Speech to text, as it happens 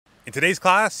In today's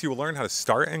class, you will learn how to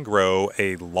start and grow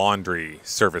a laundry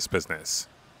service business.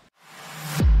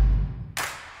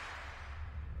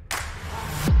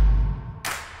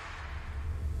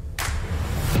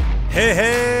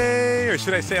 Hey, or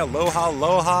should I say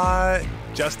aloha.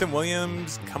 Justin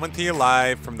Williams coming to you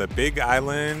live from the Big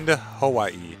Island,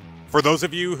 Hawaii. For those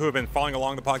of you who have been following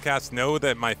along the podcast, know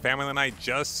that my family and I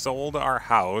just sold our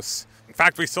house. In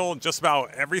fact, we sold just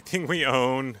about everything we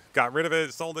own, got rid of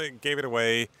it, sold it, gave it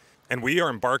away. And we are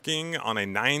embarking on a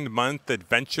 9-month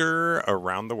adventure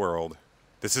around the world.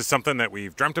 This is something that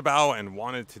we've dreamt about and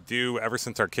wanted to do ever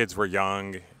since our kids were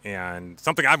young, and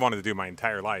something I've wanted to do my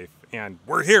entire life. And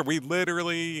we're here. We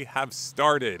literally have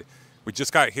started. We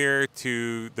just got here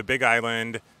to the Big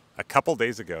Island a couple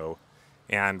days ago.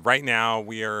 And right now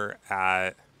we are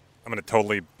at, I'm going to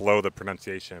totally blow the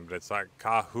pronunciation, but it's like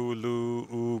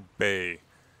Kahului Bay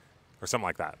or something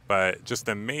like that. But just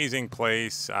an amazing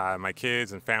place. My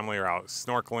kids and family are out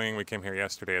snorkeling. We came here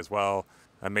yesterday as well.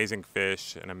 Amazing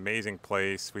fish, an amazing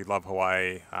place. We love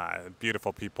Hawaii,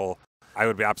 beautiful people. I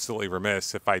would be absolutely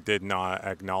remiss if I did not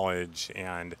acknowledge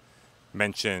and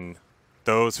mention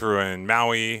those who are in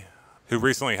Maui, who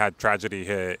recently had tragedy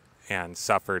hit and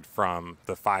suffered from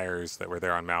the fires that were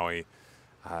there on Maui.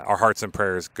 Our hearts and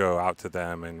prayers go out to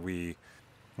them, and we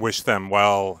wish them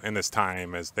well in this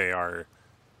time as they are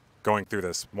going through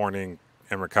this mourning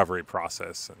and recovery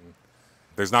process. And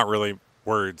there's not really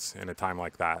words in a time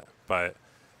like that, but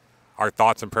our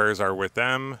thoughts and prayers are with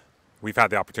them. We've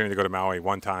had the opportunity to go to Maui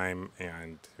one time,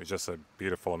 and it was just a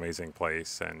beautiful, amazing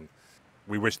place. And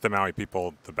we wish the Maui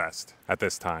people the best at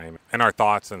this time, and our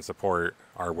thoughts and support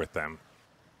are with them.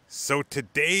 So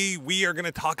today we are going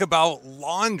to talk about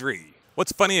laundry.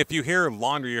 What's funny, if you hear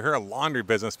laundry, you hear a laundry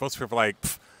business, most people are like,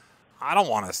 I don't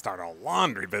want to start a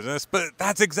laundry business, but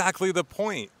that's exactly the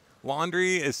point.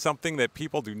 Laundry is something that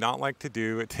people do not like to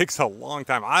do. It takes a long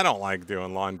time. I don't like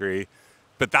doing laundry,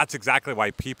 but that's exactly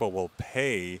why people will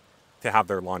pay to have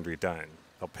their laundry done.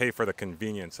 They'll pay for the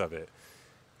convenience of it.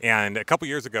 And a couple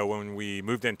years ago when we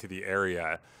moved into the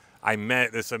area, I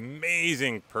met this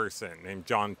amazing person named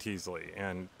John Teasley,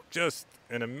 and just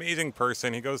an amazing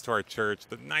person. He goes to our church,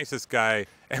 the nicest guy.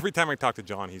 Every time I talk to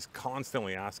John, he's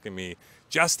constantly asking me,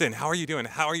 Justin, how are you doing?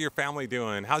 How are your family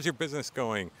doing? How's your business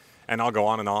going? And I'll go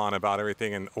on and on about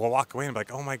everything, and we'll walk away and be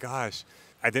like, oh my gosh,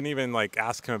 I didn't even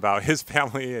ask him about his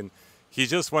family. And he's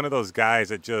just one of those guys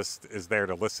that just is there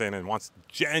to listen and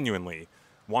genuinely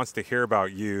wants to hear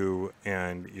about you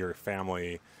and your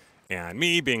family. And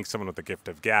me being someone with the gift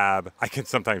of gab, I can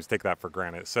sometimes take that for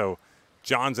granted. So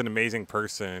John's an amazing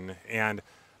person. And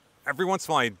every once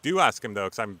in a while I do ask him, though,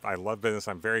 because I love business.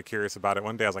 I'm very curious about it.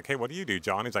 One day I was like, hey, what do you do,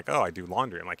 John? He's like, oh, I do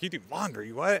laundry. I'm like, you do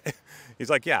laundry? What? He's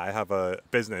like, yeah, I have a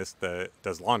business that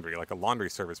does laundry, like a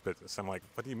laundry service business. I'm like,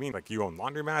 what do you mean? Like, you own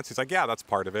laundromats? He's like, yeah, that's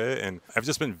part of it. And I've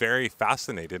just been very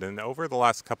fascinated. And over the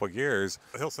last couple of years,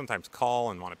 he'll sometimes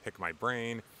call and want to pick my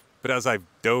brain. But as I've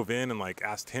dove in and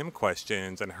asked him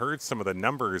questions and heard some of the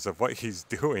numbers of what he's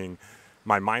doing,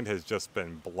 my mind has just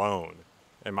been blown.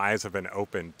 And my eyes have been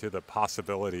opened to the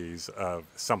possibilities of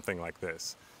something like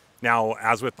this. Now,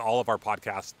 as with all of our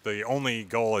podcasts, the only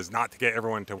goal is not to get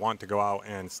everyone to want to go out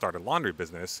and start a laundry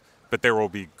business, but there will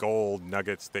be gold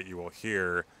nuggets that you will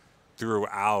hear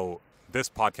throughout this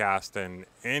podcast and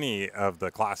any of the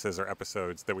classes or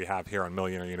episodes that we have here on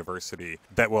Millionaire University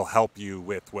that will help you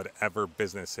with whatever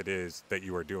business it is that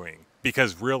you are doing.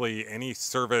 Because really, any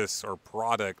service or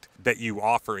product that you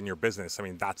offer in your business, I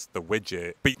mean, that's the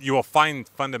widget. But you will find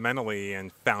fundamentally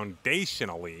and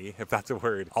foundationally, if that's a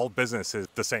word, all business is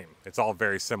the same. It's all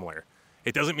very similar.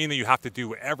 It doesn't mean that you have to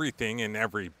do everything in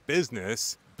every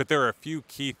business, but there are a few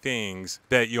key things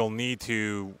that you'll need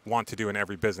to want to do in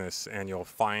every business, and you'll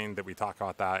find that we talk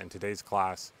about that in today's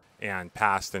class and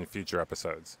past and future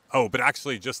episodes. Oh, but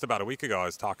actually just about a week ago, I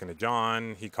was talking to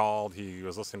John. He called, he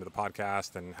was listening to the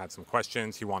podcast and had some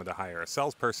questions. He wanted to hire a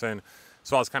salesperson.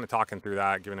 So I was kind of talking through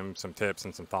that, giving him some tips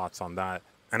and some thoughts on that.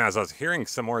 And as I was hearing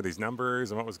some more of these numbers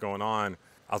and what was going on,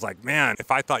 I was like, man, if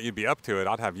I thought you'd be up to it,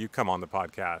 I'd have you come on the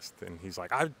podcast. And he's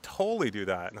like, I'd totally do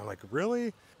that. And I'm like,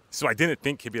 really? So I didn't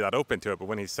think he'd be that open to it. But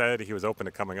when he said he was open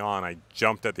to coming on, I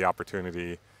jumped at the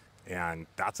opportunity. And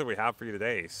that's what we have for you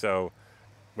today. So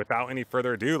without any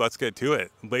further ado, let's get to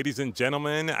it. Ladies and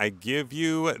gentlemen, I give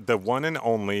you the one and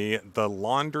only, the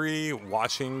laundry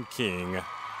washing king,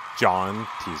 John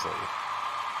Teasley.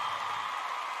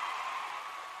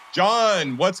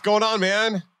 John, what's going on,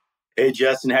 man? Hey,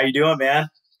 Justin, how you doing, man?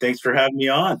 Thanks for having me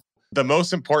on. The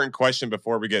most important question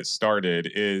before we get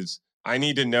started is, I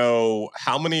need to know,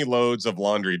 how many loads of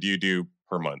laundry do you do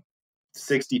per month?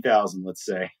 60,000, let's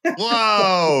say.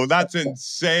 Whoa, that's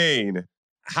insane.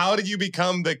 How did you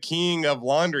become the king of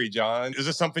laundry, John? Is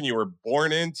this something you were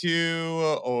born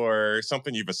into or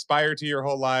something you've aspired to your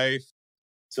whole life?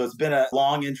 So it's been a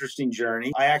long, interesting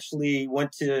journey. I actually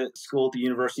went to school at the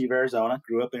University of Arizona,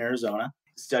 grew up in Arizona,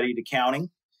 studied accounting,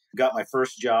 got my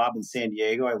first job in San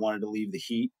Diego. I wanted to leave the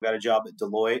heat. Got a job at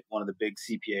Deloitte, one of the big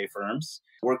CPA firms.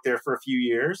 Worked there for a few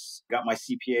years, got my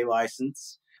CPA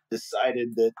license,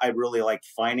 decided that I really liked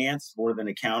finance more than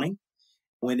accounting.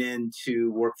 Went in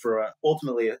to work for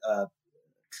ultimately a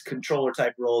controller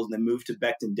type roles and then moved to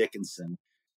Becton Dickinson.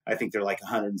 I think they're like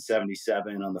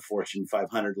 177 on the Fortune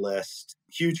 500 list.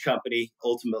 Huge company.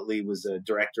 Ultimately was a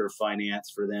director of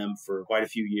finance for them for quite a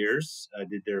few years. I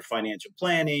did their financial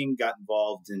planning, got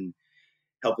involved in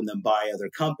helping them buy other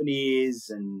companies,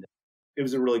 and it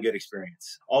was a really good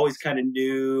experience. Always kind of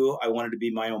knew I wanted to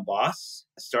be my own boss.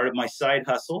 I started my side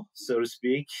hustle, so to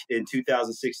speak, in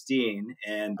 2016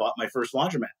 and bought my first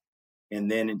laundromat. And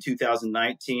then in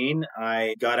 2019,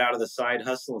 I got out of the side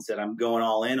hustle and said, I'm going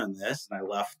all in on this. And I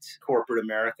left corporate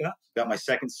America, got my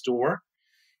second store,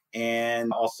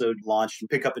 and also launched a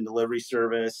pickup and delivery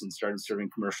service and started serving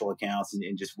commercial accounts and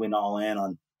just went all in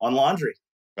on laundry.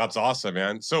 That's awesome,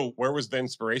 man. So where was the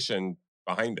inspiration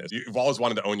behind this? You've always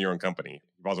wanted to own your own company.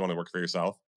 You've always wanted to work for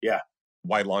yourself. Yeah.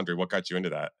 Why laundry? What got you into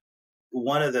that?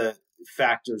 One of the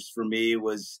factors for me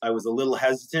was I was a little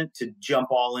hesitant to jump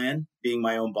all in, being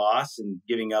my own boss and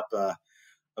giving up a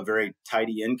very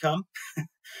tidy income.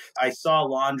 I saw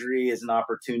laundry as an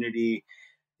opportunity.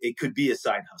 It could be a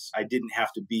side hustle. I didn't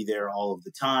have to be there all of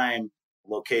the time.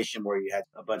 Location where you had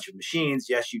a bunch of machines.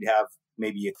 Yes, you'd have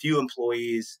maybe a few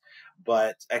employees,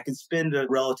 but I could spend a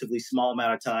relatively small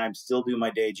amount of time, still do my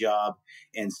day job,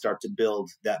 and start to build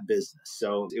that business.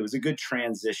 So it was a good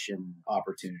transition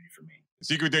opportunity for me.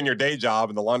 So you could be doing your day job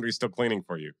and the laundry's still cleaning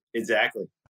for you. Exactly.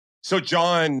 So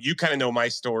John, you kind of know my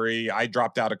story. I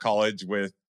dropped out of college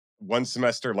with one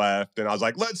semester left and I was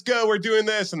like, let's go, we're doing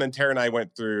this. And then Tara and I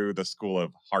went through the school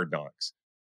of hard knocks.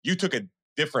 You took a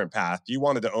different path. You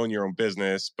wanted to own your own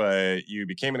business, but you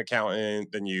became an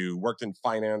accountant. Then you worked in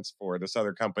finance for this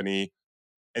other company.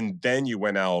 And then you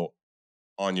went out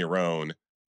on your own a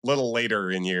little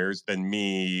later in years than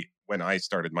me when I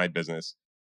started my business.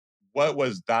 What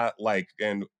was that like?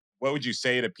 And what would you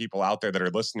say to people out there that are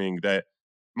listening that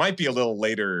might be a little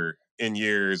later in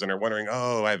years and are wondering,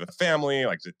 oh, I have a family.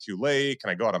 Like, is it too late? Can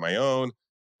I go out on my own?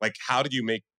 Like, how did you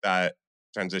make that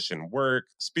transition work?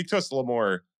 Speak to us a little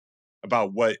more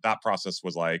about what that process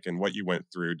was like and what you went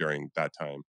through during that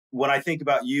time. When I think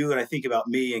about you and I think about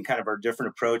me and kind of our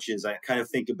different approaches, I kind of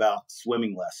think about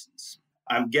swimming lessons.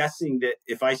 I'm guessing that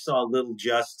if I saw little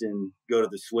Justin go to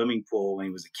the swimming pool when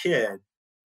he was a kid,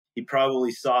 he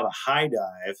probably saw the high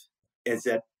dive and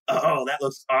said, oh, that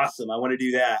looks awesome. I want to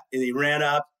do that. And he ran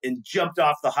up and jumped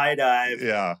off the high dive.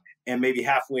 Yeah. And maybe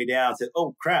halfway down said,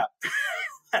 oh, crap.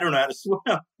 I don't know how to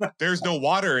swim. There's no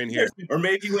water in here. Or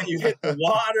maybe when you hit the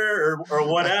water or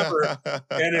whatever.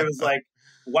 And it was like,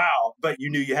 wow, but you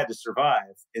knew you had to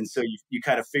survive. And so you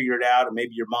kind of figured it out, and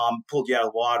maybe your mom pulled you out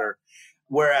of the water.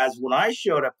 Whereas when I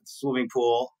showed up at the swimming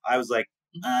pool, I was like,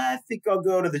 I think I'll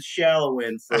go to the shallow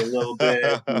end for a little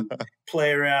bit and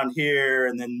play around here.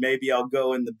 And then maybe I'll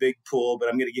go in the big pool, but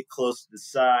I'm going to get close to the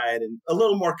side and a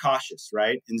little more cautious,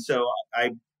 right? And so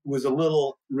I was a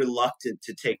little reluctant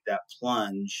to take that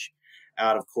plunge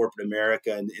out of corporate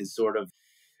America and sort of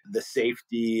the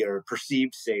safety or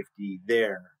perceived safety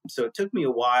there. So it took me a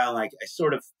while. I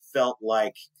sort of felt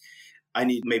like I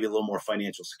need maybe a little more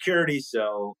financial security.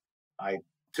 So I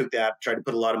took that, tried to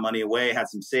put a lot of money away, had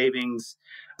some savings.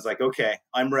 I was like, okay,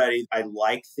 I'm ready. I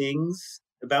like things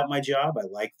about my job. I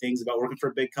like things about working for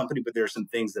a big company, but there are some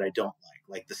things that I don't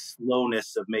like the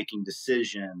slowness of making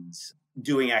decisions,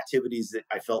 doing activities that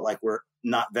I felt like were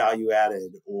not value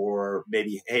added, or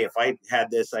maybe, hey, if I had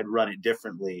this, I'd run it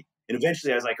differently. And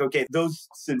eventually I was like, okay, those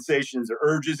sensations or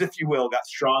urges, if you will, got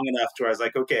strong enough to where I was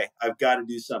like, okay, I've got to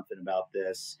do something about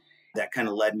this. That kind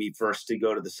of led me first to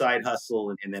go to the side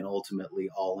hustle and then ultimately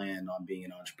all in on being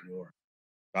an entrepreneur.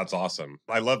 That's awesome.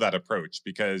 I love that approach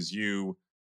because you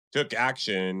took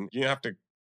action. You didn't have to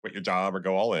quit your job or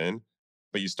go all in,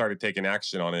 but you started taking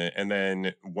action on it. And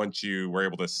then once you were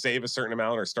able to save a certain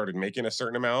amount or started making a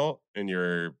certain amount in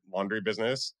your laundry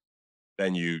business,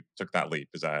 then you took that leap.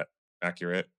 Is that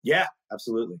accurate? Yeah,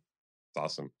 absolutely. That's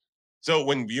awesome. So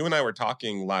when you and I were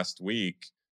talking last week,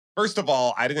 first of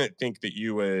all, I didn't think that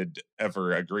you would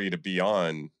ever agree to be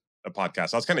on a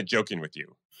podcast. I was kind of joking with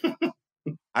you.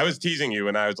 I was teasing you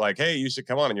and I was like, hey, you should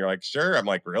come on. And you're like, sure. I'm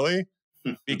like, really?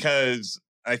 Because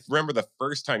I remember the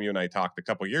first time you and I talked a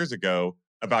couple years ago,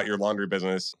 about your laundry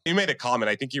business. You made a comment.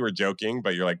 I think you were joking,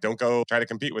 but you're like, don't go try to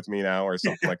compete with me now or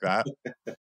something like that.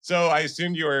 So I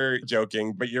assumed you were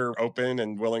joking, but you're open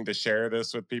and willing to share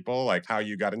this with people, like how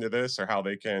you got into this or how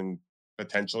they can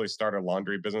potentially start a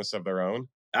laundry business of their own.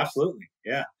 Absolutely.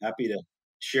 Yeah. Happy to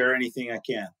share anything I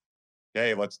can.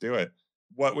 Okay, let's do it.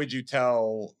 What would you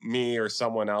tell me or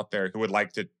someone out there who would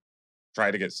like to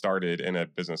try to get started in a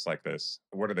business like this?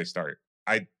 Where do they start?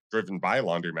 I driven by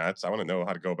laundromats. I want to know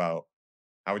how to go about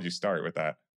how would you start with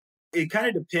that? It kind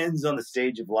of depends on the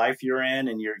stage of life you're in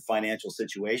and your financial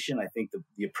situation. I think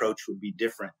the approach would be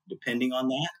different depending on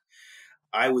that.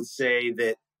 I would say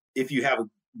that if you have a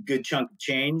good chunk of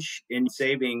change in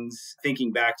savings,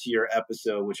 thinking back to your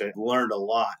episode, which I've learned a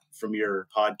lot from your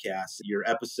podcast, your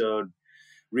episode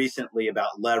recently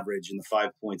about leverage and the 5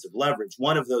 points of leverage.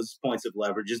 One of those points of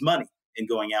leverage is money and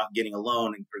going out, getting a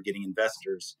loan or getting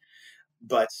investors.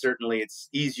 But certainly it's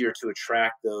easier to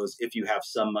attract those if you have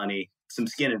some money, some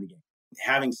skin in the game.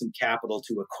 Having some capital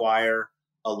to acquire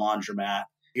a laundromat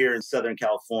here in Southern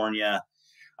California,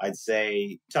 I'd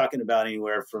say talking about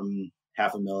anywhere from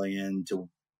 $500,000 to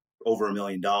over $1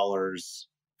 million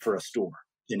for a store,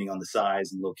 depending on the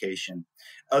size and location.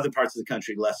 Other parts of the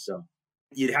country, less so.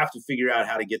 You'd have to figure out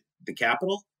how to get the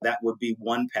capital. That would be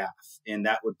one path, and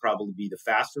that would probably be the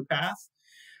faster path.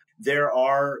 There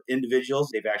are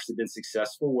individuals, they've actually been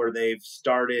successful where they've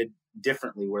started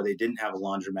differently, where they didn't have a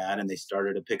laundromat and they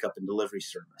started a pickup and delivery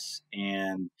service.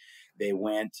 And they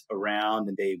went around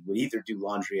and they would either do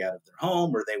laundry out of their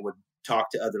home or they would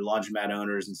talk to other laundromat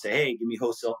owners and say, hey, give me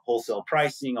wholesale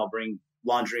pricing. I'll bring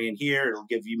laundry in here. It'll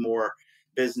give you more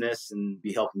business and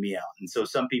be helping me out. And so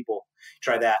some people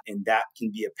try that, and that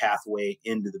can be a pathway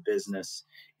into the business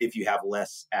if you have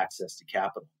less access to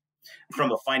capital.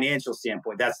 From a financial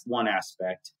standpoint, that's one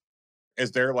aspect.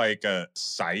 Is there like a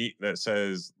site that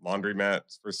says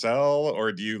laundromats for sale,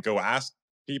 or do you go ask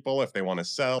people if they want to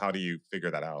sell? How do you figure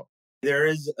that out? There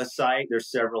is a site. There's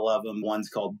several of them. One's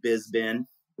called BizBin,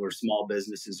 where small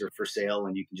businesses are for sale,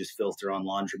 and you can just filter on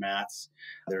laundromats.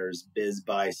 There's Biz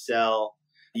Buy Sell.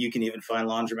 You can even find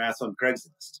laundromats on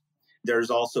Craigslist.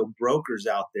 There's also brokers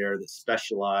out there that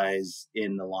specialize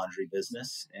in the laundry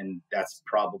business, and that's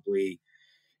probably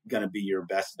going to be your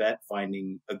best bet,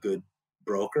 finding a good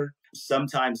broker.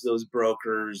 Sometimes those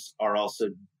brokers are also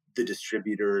the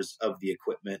distributors of the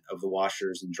equipment, of the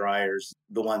washers and dryers.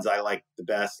 The ones I like the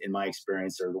best in my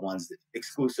experience are the ones that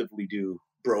exclusively do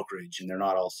brokerage, and they're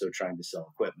not also trying to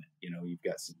sell equipment. You've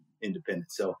got some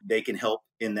independent, so they can help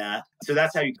in that. So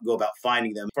that's how you can go about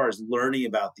finding them. As far as learning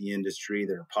about the industry,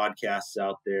 there are podcasts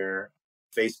out there,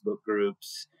 Facebook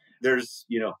groups. There's,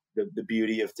 the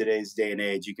beauty of today's day and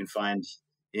age. You can find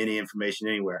any information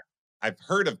anywhere. I've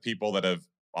heard of people that have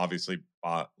obviously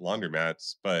bought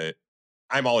laundromats, but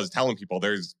I'm always telling people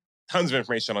there's tons of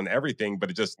information on everything, but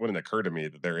it just wouldn't occur to me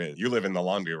that there is. You live in the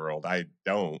laundry world. I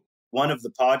don't. One of the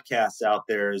podcasts out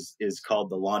there is called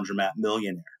The Laundromat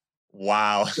Millionaire.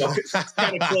 Wow. So it's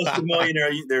kind of close to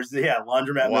Millionaire. There's,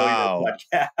 Laundromat Millionaire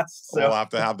podcast. So we'll have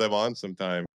to have them on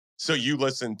sometime. So you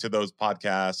listen to those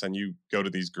podcasts and you go to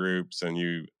these groups and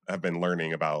you have been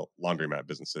learning about laundromat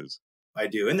businesses. I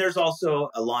do. And there's also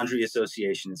a laundry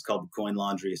association. It's called the Coin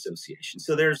Laundry Association.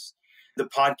 So there's the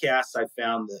podcasts I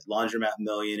found, the Laundromat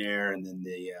Millionaire, and then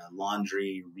the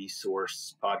Laundry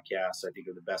Resource podcast, I think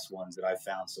are the best ones that I've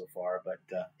found so far. But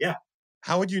yeah.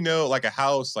 How would you know, like a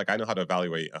house, like I know how to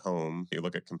evaluate a home. You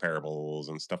look at comparables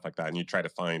and stuff like that, and you try to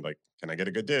find, like, can I get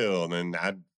a good deal and then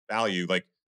add value? Like,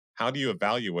 how do you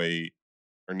evaluate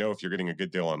or know if you're getting a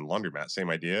good deal on laundromat? Same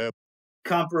idea?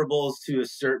 Comparables to a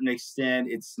certain extent.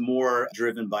 It's more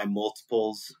driven by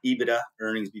multiples, EBITDA,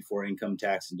 earnings before income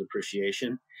tax and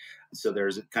depreciation. So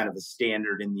there's a kind of a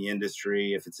standard in the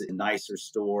industry. If it's a nicer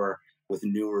store with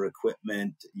newer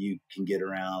equipment, you can get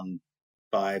around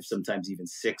 5, sometimes even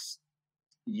 6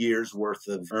 years worth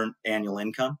of earned annual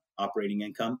income, operating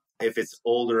income. If it's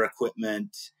older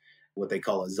equipment, what they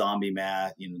call a zombie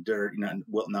mat, dirt,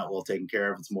 not well taken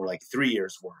care of, it's more like 3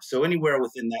 years worth. So anywhere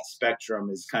within that spectrum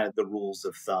is kind of the rules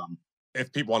of thumb.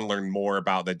 If people want to learn more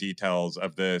about the details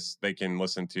of this, they can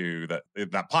listen to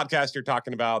that podcast you're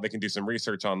talking about. They can do some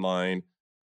research online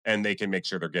and they can make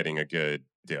sure they're getting a good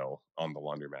deal on the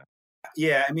laundromat.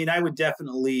 Yeah, I would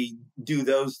definitely do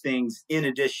those things in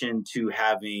addition to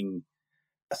having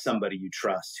somebody you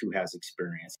trust who has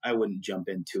experience. I wouldn't jump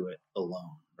into it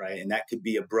alone, right? And that could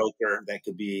be a broker, that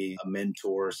could be a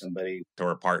mentor, somebody.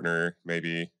 Or a partner,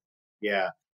 maybe.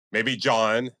 Yeah. Maybe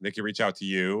John, they could reach out to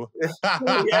you.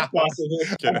 Yeah, possibly.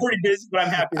 I'm pretty busy, but I'm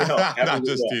happy to help. Not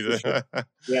just teasing. Sure.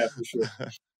 Yeah, for sure.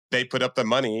 They put up the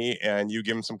money and you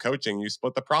give them some coaching. You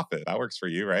split the profit. That works for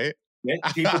you, right? Yeah,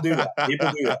 people do that.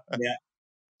 People do that. Yeah.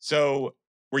 So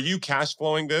were you cash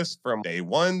flowing this from day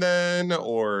one then,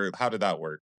 or how did that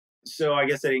work? So I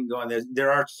guess I didn't go on this.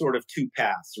 There are sort of two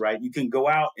paths, right? You can go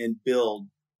out and build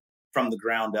from the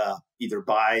ground up, either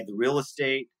buy the real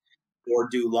estate or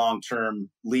do long-term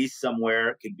lease somewhere.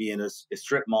 It could be in a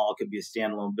strip mall, it could be a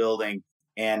standalone building,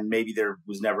 and maybe there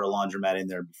was never a laundromat in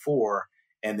there before.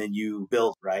 And then you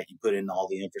build, right? You put in all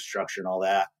the infrastructure and all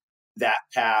that. That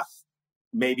path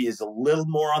maybe is a little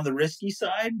more on the risky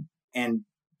side and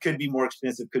could be more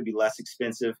expensive, could be less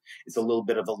expensive. It's a little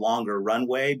bit of a longer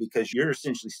runway because you're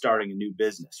essentially starting a new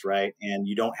business, right? And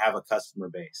you don't have a customer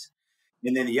base.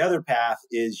 And then the other path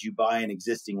is you buy an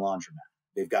existing laundromat.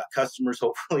 They've got customers,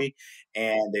 hopefully,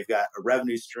 and they've got a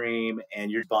revenue stream,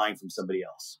 and you're buying from somebody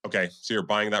else. Okay. So you're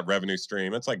buying that revenue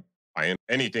stream. It's like buying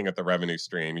anything at the revenue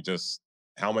stream. You just,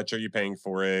 how much are you paying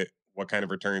for it? What kind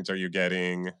of returns are you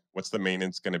getting? What's the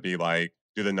maintenance going to be like?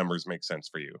 Do the numbers make sense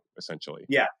for you, essentially?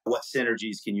 Yeah. What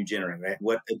synergies can you generate, right?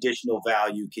 What additional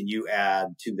value can you add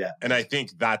to that? And I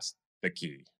think that's the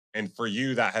key. And for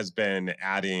you, that has been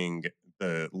adding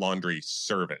the laundry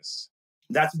service.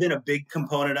 That's been a big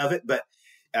component of it. But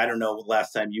I don't know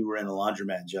last time you were in a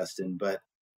laundromat, Justin, but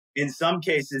in some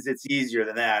cases, it's easier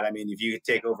than that. I mean, if you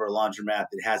take over a laundromat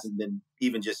that hasn't been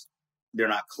even just, they're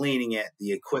not cleaning it,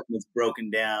 the equipment's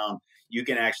broken down, you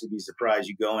can actually be surprised.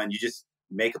 You go in, you just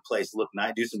make a place look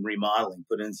nice, do some remodeling,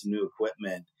 put in some new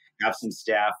equipment, have some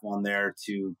staff on there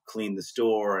to clean the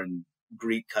store and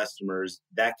greet customers.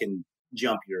 That can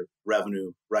jump your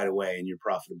revenue right away and your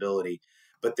profitability.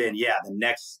 But then, yeah, the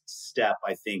next step,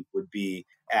 I think, would be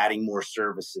adding more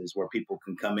services where people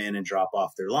can come in and drop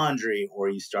off their laundry, or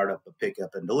you start up a pickup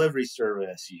and delivery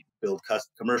service, you build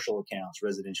commercial accounts,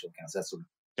 residential accounts, that sort of.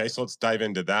 Okay, so let's dive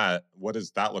into that. What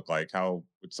does that look like? How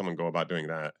would someone go about doing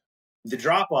that? The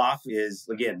drop off is,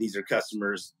 again, these are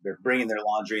customers, they're bringing their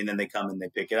laundry and then they come and they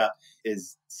pick it up.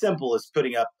 Is simple as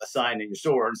putting up a sign in your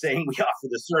store and saying we offer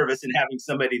the service and having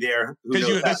somebody there who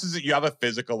knows Because you have a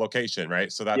physical location,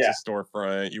 right? So that's Yeah. a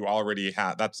storefront. You already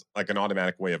have, that's like an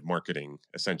automatic way of marketing,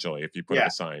 essentially, if you put up Yeah.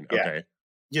 a sign. Yeah. Okay.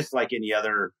 Just like any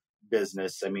other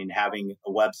business. I mean, having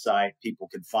a website, people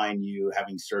can find you,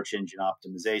 having search engine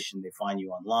optimization, they find you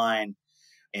online.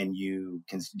 And you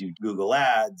can do Google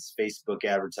ads, Facebook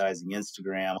advertising,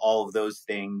 Instagram. All of those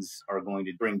things are going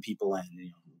to bring people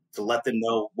in, to let them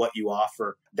know what you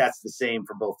offer. That's the same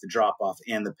for both the drop off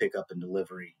and the pickup and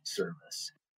delivery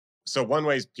service. So one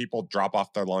way is people drop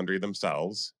off their laundry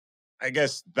themselves. I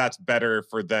guess that's better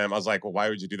for them. I was like, well, why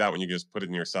would you do that when you can just put it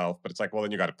in yourself? But it's like, well,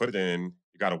 then you got to put it in,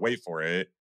 you got to wait for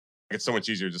it. It's so much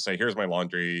easier to say, here's my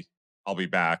laundry. I'll be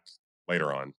back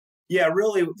later on. Yeah,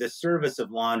 really, the service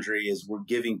of laundry is we're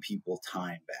giving people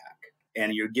time back.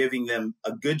 And you're giving them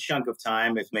a good chunk of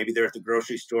time. If maybe they're at the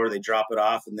grocery store, they drop it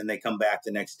off and then they come back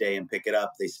the next day and pick it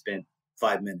up. They spent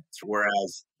 5 minutes.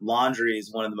 Whereas laundry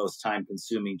is one of the most time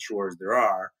consuming chores there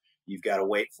are. You've got to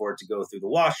wait for it to go through the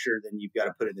washer. Then you've got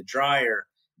to put it in the dryer.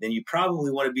 Then you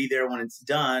probably want to be there when it's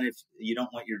done. If you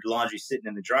don't want your laundry sitting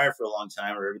in the dryer for a long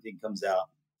time or everything comes out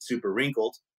super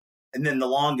wrinkled. And then the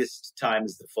longest time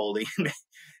is the folding.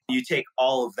 You take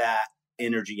all of that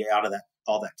energy out of that,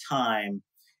 all that time,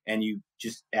 and you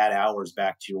just add hours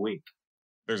back to your week.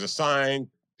 There's a sign,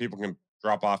 people can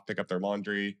drop off, pick up their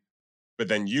laundry, but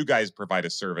then you guys provide a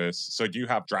service. So do you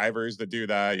have drivers that do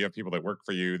that? You have people that work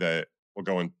for you that will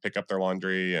go and pick up their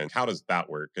laundry? And how does that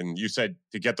work? And you said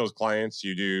to get those clients,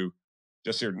 you do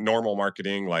just your normal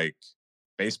marketing, like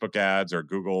Facebook ads or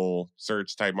Google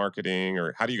search type marketing,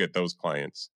 or how do you get those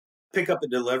clients? Pickup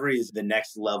and delivery is the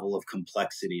next level of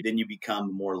complexity. Then you become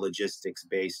a more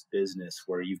logistics-based business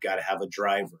where you've got to have a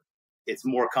driver. It's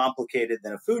more complicated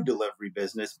than a food delivery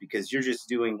business because you're just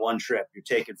doing one trip. You're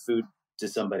taking food to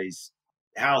somebody's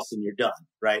house and you're done,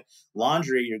 right?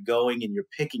 Laundry, you're going and you're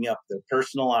picking up their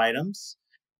personal items,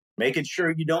 making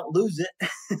sure you don't lose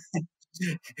it.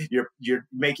 you're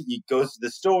making it goes to the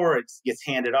store, it gets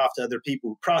handed off to other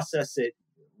people who process it,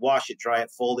 wash it, dry it,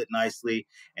 fold it nicely,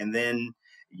 and then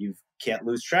you can't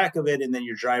lose track of it. And then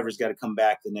your driver's got to come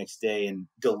back the next day and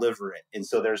deliver it. And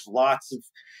so there's lots of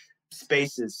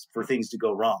spaces for things to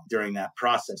go wrong during that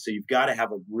process. So you've got to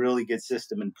have a really good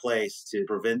system in place to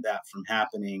prevent that from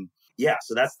happening. Yeah,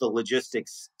 so that's the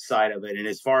logistics side of it. And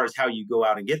as far as how you go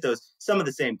out and get those, some of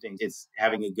the same things. It's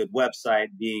having a good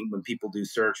website, being when people do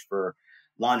search for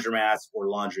laundromats or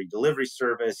laundry delivery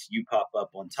service, you pop up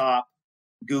on top.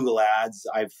 Google ads,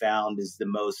 I've found, is the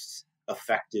most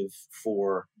effective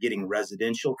for getting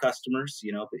residential customers,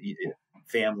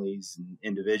 families and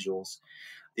individuals.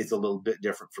 It's a little bit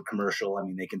different for commercial. I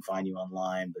mean, they can find you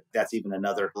online, but that's even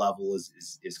another level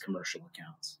is commercial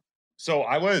accounts. So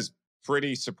I was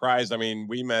pretty surprised. I mean,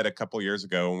 we met a couple years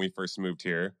ago when we first moved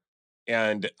here,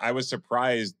 and I was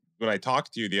surprised when I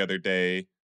talked to you the other day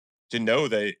to know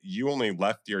that you only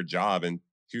left your job in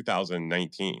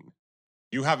 2019.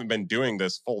 You haven't been doing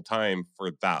this full time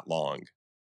for that long.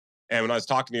 And when I was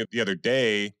talking to you the other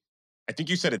day, I think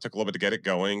you said it took a little bit to get it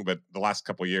going, but the last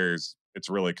couple of years, it's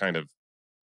really kind of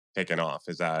taken off.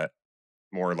 Is that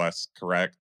more or less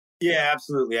correct? Yeah,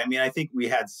 absolutely. I mean, I think we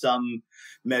had some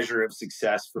measure of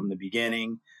success from the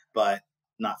beginning, but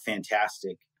not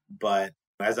fantastic. But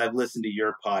as I've listened to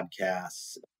your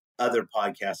podcasts, other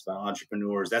podcasts about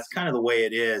entrepreneurs, that's kind of the way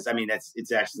it is. I mean,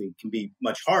 it's actually can be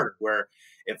much harder where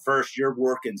at first you're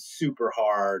working super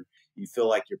hard. You feel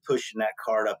like you're pushing that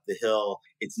cart up the hill.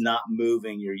 It's not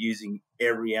moving. You're using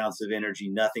every ounce of energy.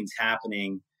 Nothing's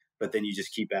happening, but then you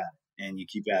just keep at it and you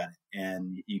keep at it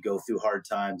and you go through hard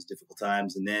times, difficult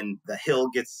times, and then the hill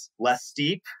gets less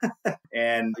steep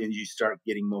and you start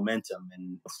getting momentum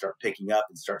and start picking up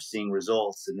and start seeing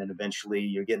results. And then eventually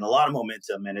you're getting a lot of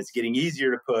momentum and it's getting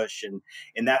easier to push.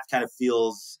 And that kind of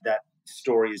feels that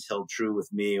story has held true with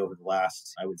me over the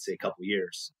last, I would say, couple of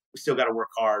years. We still got to work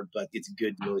hard, but it's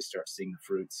good to really start seeing the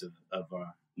fruits of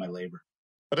my labor.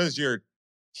 What does your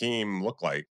team look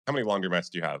like? How many laundromats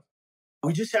do you have?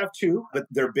 We just have two, but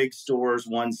they're big stores.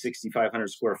 One 6,500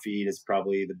 square feet is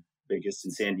probably the biggest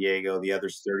in San Diego. The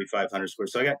other's 3,500 square.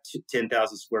 So I got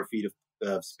 10,000 square feet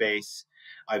of space.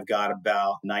 I've got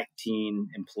about 19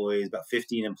 employees, about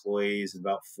 15 employees, and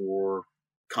about 4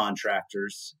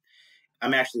 contractors.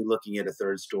 I'm actually looking at a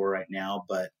third store right now,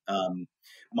 but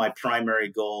my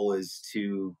primary goal is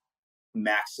to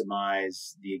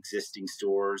maximize the existing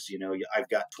stores. You know, I've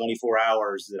got 24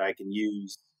 hours that I can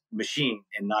use machine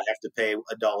and not have to pay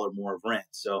 $1 more of rent.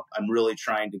 So I'm really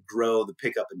trying to grow the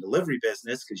pickup and delivery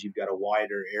business because you've got a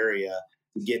wider area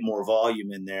to get more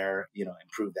volume in there,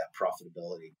 improve that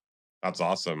profitability. That's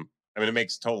awesome. I mean, it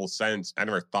makes total sense. I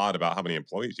never thought about how many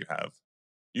employees you have.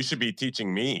 You should be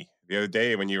teaching me. The other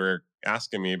day when you were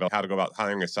asking me about how to go about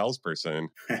hiring a salesperson,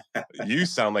 you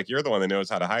sound like you're the one that knows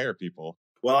how to hire people.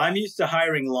 Well, I'm used to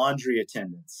hiring laundry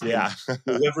attendants, Yeah.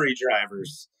 delivery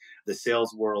drivers. The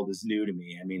sales world is new to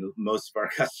me. I mean, most of our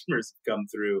customers come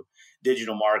through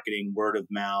digital marketing, word of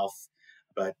mouth.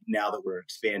 But now that we're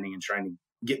expanding and trying to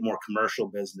get more commercial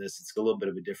business, it's a little bit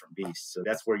of a different beast. So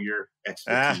that's where your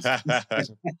expertise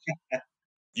is.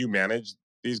 You manage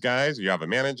these guys? You have a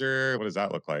manager? What does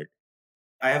that look like?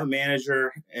 I have a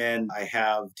manager and I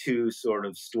have 2 sort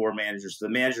of store managers. The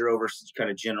manager oversees,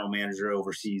 kind of general manager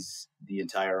oversees the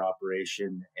entire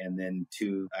operation. And then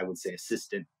 2, I would say,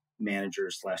 assistant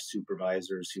managers /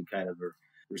 supervisors who kind of are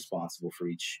responsible for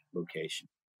each location.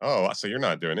 Oh, so you're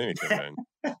not doing anything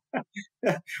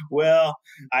then. Well,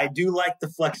 I do like the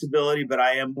flexibility, but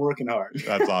I am working hard.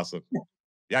 That's awesome.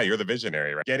 Yeah, you're the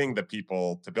visionary, right? Getting the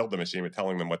people to build the machine and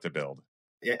telling them what to build.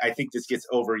 I think this gets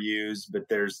overused, but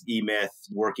there's e-myth,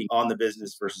 working on the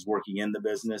business versus working in the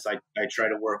business. I try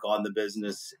to work on the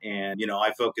business and,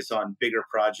 I focus on bigger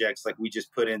projects. Like we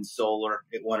just put in solar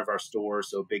at one of our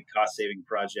stores, so a big cost saving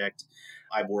project.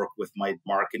 I work with my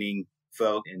marketing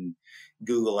folk and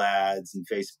Google ads and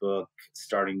Facebook,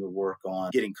 starting to work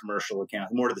on getting commercial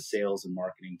accounts, more to the sales and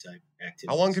marketing type activities.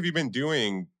 How long have you been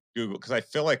doing Google? Because I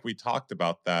feel like we talked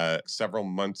about that several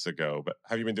months ago, but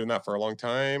have you been doing that for a long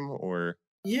time or?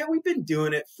 Yeah, we've been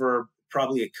doing it for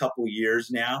probably a couple years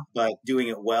now, but doing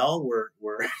it well.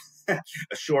 We're a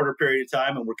shorter period of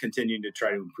time, and we're continuing to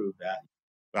try to improve that.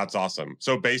 That's awesome.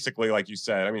 So basically, like you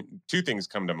said, I mean, 2 things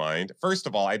come to mind. First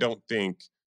of all, I don't think,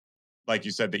 like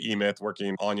you said, the e-myth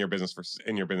working on your business versus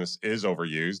in your business is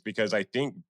overused because I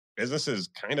think business is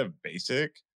kind of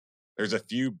basic. There's a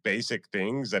few basic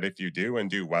things that if you do and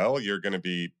do well, you're going to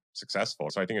be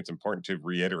successful. So I think it's important to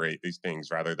reiterate these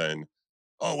things rather than,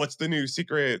 oh, what's the new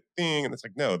secret thing? And it's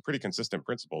like, no, pretty consistent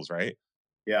principles, right?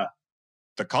 Yeah.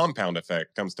 The compound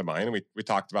effect comes to mind. And we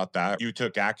talked about that. You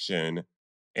took action.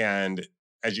 And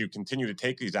as you continue to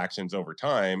take these actions over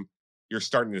time, you're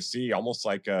starting to see almost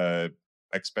like a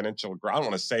exponential growth. I don't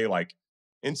want to say like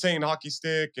insane hockey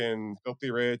stick and filthy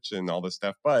rich and all this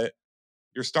stuff, but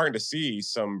you're starting to see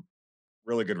some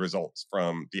really good results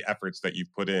from the efforts that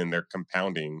you've put in. They're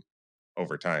compounding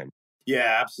over time.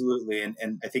 Yeah, absolutely.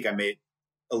 And I think I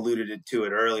alluded to it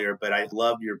earlier, but I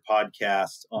love your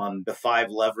podcast on the 5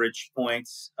 leverage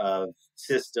points of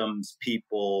systems,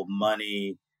 people,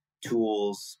 money,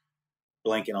 tools,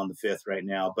 blanking on the fifth right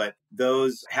now, but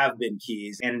those have been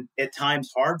keys and at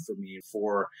times hard for me.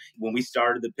 For when we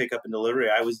started the pickup and delivery,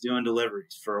 I was doing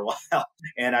deliveries for a while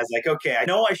and I was like, okay, I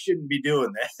know I shouldn't be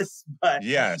doing this, but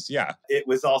Yes, yeah. it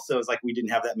was also, it's like we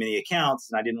didn't have that many accounts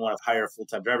and I didn't want to hire a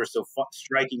full-time driver. So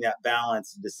striking that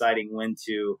balance, deciding when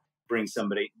to bring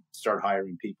somebody, start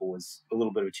hiring people was a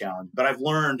little bit of a challenge, but I've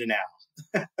learned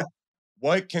now.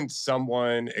 What can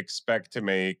someone expect to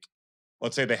make?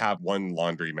 Let's say they have one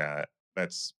laundromat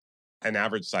that's an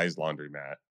average size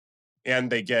laundromat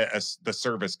and they get the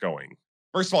service going.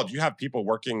 First of all, do you have people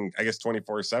working, I guess,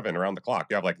 24/7 around the clock?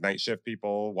 You have like night shift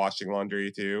people washing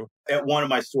laundry too? At one of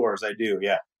my stores, I do,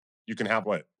 yeah. You can have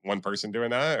what, one person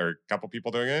doing that or a couple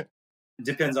people doing it? It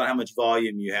depends on how much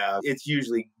volume you have. It's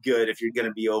usually good if you're going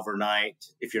to be overnight,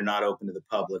 if you're not open to the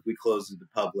public. We close to the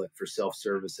public for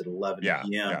self-service at 11 Yeah,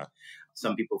 p.m. yeah.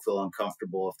 Some people feel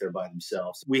uncomfortable if they're by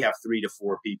themselves. We have 3 to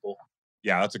 4 people.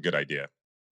 Yeah, that's a good idea.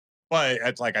 But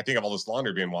it's like, I think of all this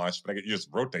laundry being washed, but you just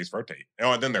rotate.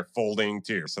 Oh, and then they're folding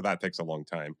too. So that takes a long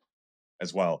time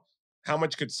as well. How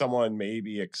much could someone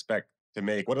maybe expect to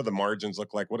make? What do the margins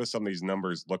look like? What do some of these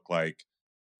numbers look like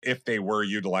if they were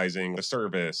utilizing the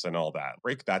service and all that?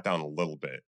 Break that down a little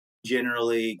bit.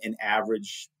 Generally, an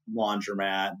average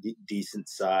laundromat, decent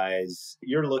size,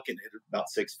 you're looking at about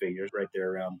 6 figures, right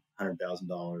there around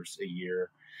 $100,000 a year.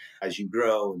 As you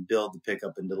grow and build the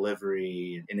pickup and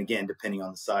delivery, and again, depending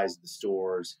on the size of the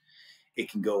stores, it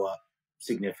can go up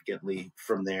significantly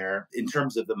from there. In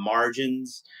terms of the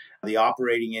margins, the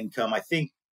operating income, I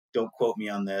think, don't quote me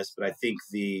on this, but I think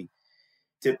the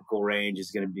typical range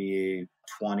is going to be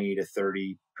 20 to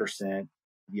 30%.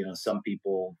 Some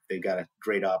people, they got a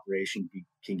great operation,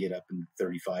 can get up in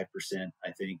 35%,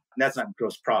 I think. And that's not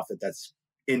gross profit, that's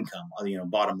income,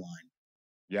 bottom line.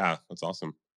 Yeah, that's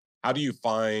awesome. How do you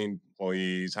find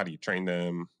employees? How do you train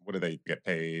them? What do they get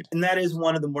paid? And that is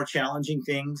one of the more challenging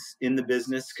things in the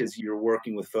business because you're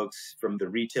working with folks from the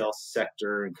retail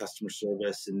sector and customer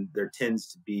service, and there tends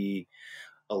to be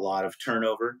a lot of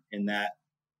turnover in that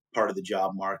part of the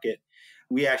job market.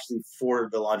 We actually, for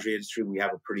the laundry industry, we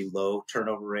have a pretty low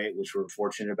turnover rate, which we're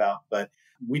fortunate about. But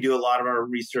we do a lot of our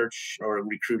research or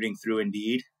recruiting through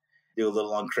Indeed. Do a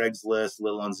little on Craigslist, a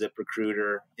little on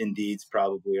ZipRecruiter. Indeed's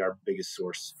probably our biggest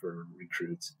source for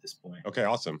recruits at this point. Okay,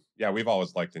 awesome. Yeah, we've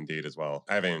always liked Indeed as well.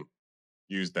 I haven't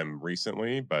used them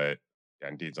recently, but yeah,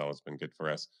 Indeed's always been good for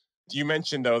us. You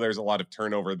mentioned, though, there's a lot of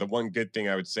turnover. The one good thing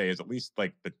I would say is at least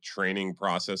like the training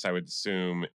process, I would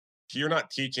assume you're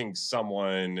not teaching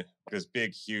someone this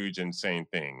big, huge, insane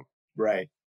thing. Right.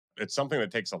 It's something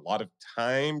that takes a lot of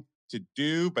time to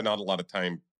do, but not a lot of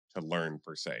time to learn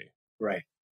per se. Right.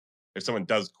 If someone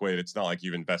does quit, it's not like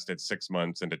you've invested 6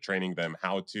 months into training them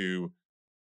how to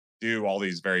do all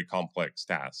these very complex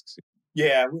tasks.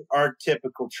 Yeah, our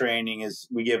typical training is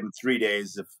we give them 3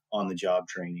 days of on-the-job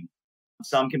training.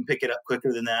 Some can pick it up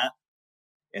quicker than that.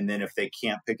 And then if they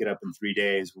can't pick it up in 3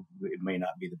 days, it may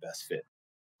not be the best fit.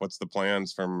 What's the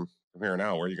plans from here on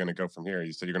out? Where are you going to go from here?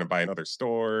 You said you're going to buy another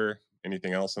store.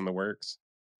 Anything else in the works?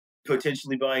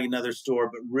 Potentially buying another store,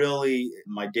 but really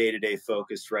my day-to-day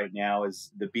focus right now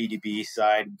is the B2B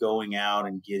side, going out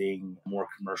and getting more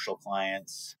commercial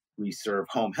clients. We serve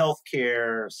home health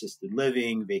care, assisted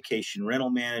living, vacation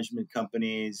rental management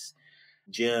companies,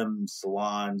 gyms,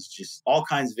 salons, just all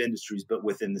kinds of industries, but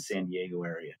within the San Diego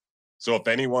area. So if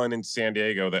anyone in San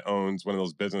Diego that owns one of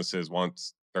those businesses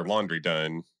wants their laundry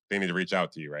done, they need to reach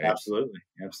out to you, right? Absolutely.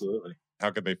 Absolutely. How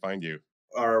could they find you?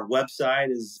 Our website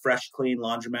is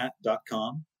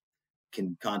freshcleanlaundromat.com.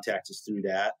 Can contact us through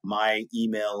that. My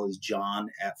email is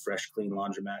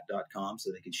john@freshcleanlaundromat.com,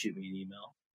 so they can shoot me an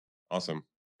email. Awesome.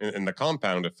 And the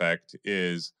compound effect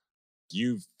is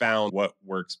you've found what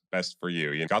works best for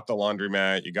you. You got the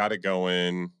laundromat, you got it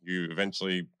going, you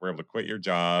eventually were able to quit your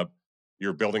job,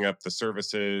 you're building up the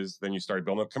services, then you started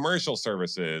building up commercial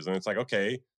services. And it's like,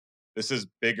 okay, this is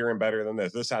bigger and better than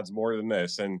this. This adds more than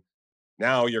this. And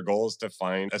now your goal is to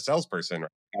find a salesperson.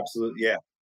 Absolutely. Yeah.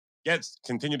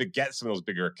 Continue to get some of those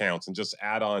bigger accounts and just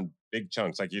add on big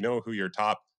chunks. Like, you know who your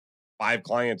top 5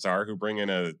 clients are who bring in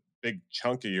a big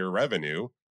chunk of your revenue,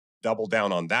 double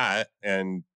down on that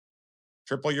and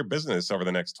triple your business over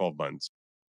the next 12 months.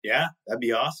 Yeah, that'd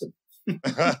be awesome.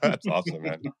 That's awesome,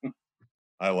 man.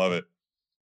 I love it.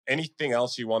 Anything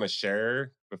else you want to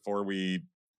share before we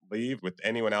leave with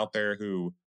anyone out there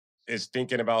who is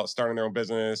thinking about starting their own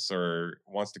business or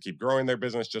wants to keep growing their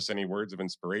business? Just any words of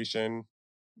inspiration?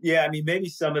 Yeah, I mean, maybe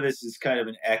some of this is kind of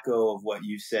an echo of what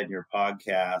you said in your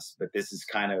podcast, but this is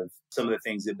kind of some of the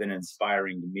things that have been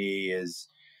inspiring to me is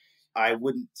I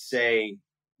wouldn't say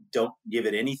don't give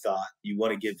it any thought. You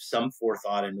want to give some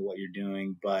forethought into what you're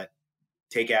doing, but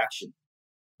take action.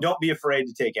 Don't be afraid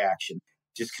to take action.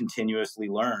 Just continuously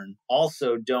learn.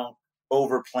 Also, don't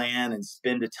overplan and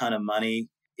spend a ton of money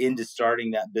into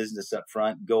starting that business up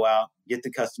front. Go out, get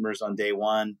the customers on day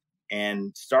one,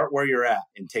 and start where you're at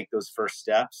and take those first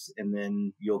steps. And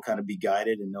then you'll kind of be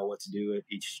guided and know what to do at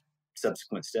each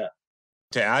subsequent step.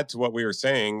 To add to what we were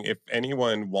saying, if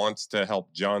anyone wants to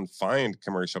help John find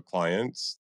commercial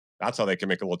clients, that's how they can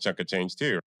make a little chunk of change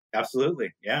too.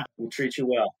 Absolutely. Yeah. We'll treat you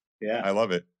well. Yeah. I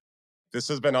love it. This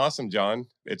has been awesome, John.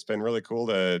 It's been really cool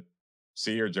to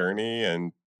see your journey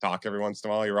and talk every once in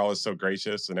a while. You're always so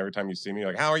gracious. And every time you see me,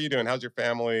 like, how are you doing? How's your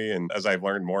family? And as I've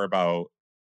learned more about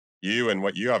you and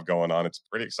what you have going on, it's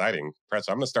pretty exciting. Press,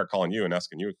 I'm going to start calling you and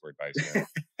asking you for advice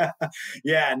now.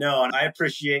 Yeah, no, and I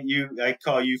appreciate you. I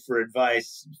call you for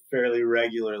advice fairly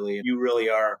regularly. You really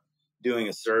are doing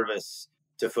a service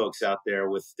to folks out there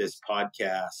with this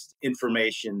podcast.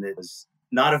 Information that was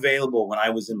not available when I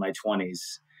was in my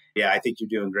 20s. Yeah, I think you're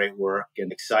doing great work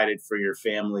and excited for your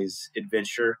family's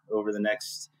adventure over the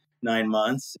next 9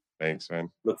 months. Thanks, man.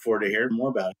 Look forward to hearing more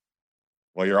about it.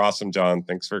 Well, you're awesome, John.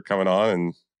 Thanks for coming on,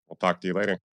 and we'll talk to you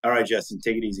later. All right, Justin,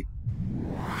 take it easy.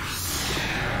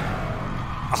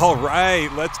 All right,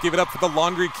 let's give it up for the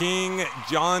Laundry King,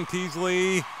 John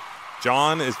Teasley.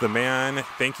 John is the man.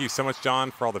 Thank you so much,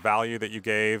 John, for all the value that you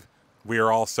gave. We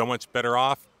are all so much better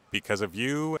off because of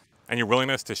you and your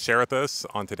willingness to share with us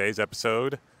on today's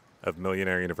episode of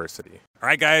Millionaire University. All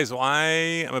right, guys, well, I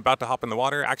am about to hop in the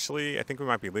water. Actually, I think we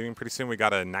might be leaving pretty soon. We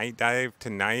got a night dive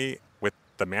tonight with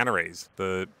the manta rays,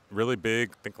 the really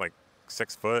big, I think like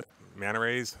 6-foot manta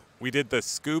rays. We did the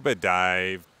scuba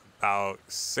dive about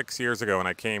 6 years ago when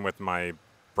I came with my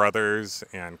brothers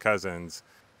and cousins.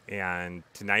 And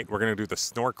tonight we're going to do the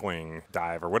snorkeling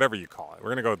dive, or whatever you call it.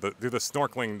 We're going to go do the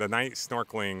snorkeling, the night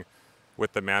snorkeling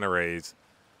with the manta rays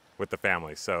with the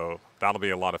family. So that'll be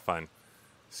a lot of fun.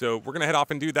 So we're going to head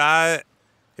off and do that.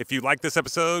 If you like this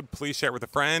episode, please share it with a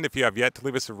friend. If you have yet to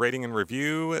leave us a rating and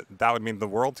review, that would mean the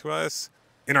world to us.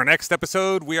 In our next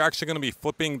episode, we are actually going to be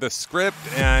flipping the script,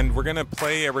 and we're going to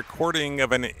play a recording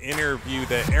of an interview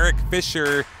that Eric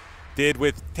Fisher did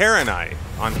with Tara and I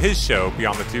on his show,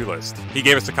 Beyond the To List. He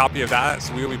gave us a copy of that,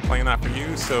 so we'll be playing that for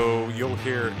you. So you'll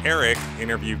hear Eric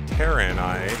interview Tara and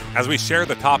I as we share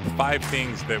the top 5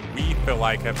 things that we feel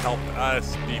like have helped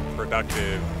us be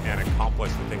productive and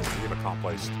accomplish the things that we've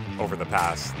accomplished over our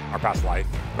past life,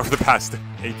 over the past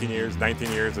 18 years, 19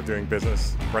 years of doing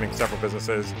business, running several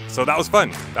businesses. So that was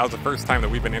fun. That was the first time that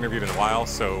we've been interviewed in a while,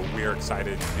 so we are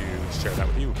excited to share that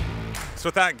with you. So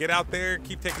with that, get out there,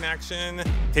 keep taking action,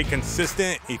 take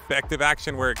consistent, effective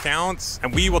action where it counts,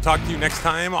 and we will talk to you next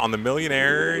time on the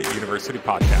Millionaire University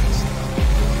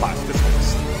Podcast. Class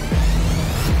dismissed.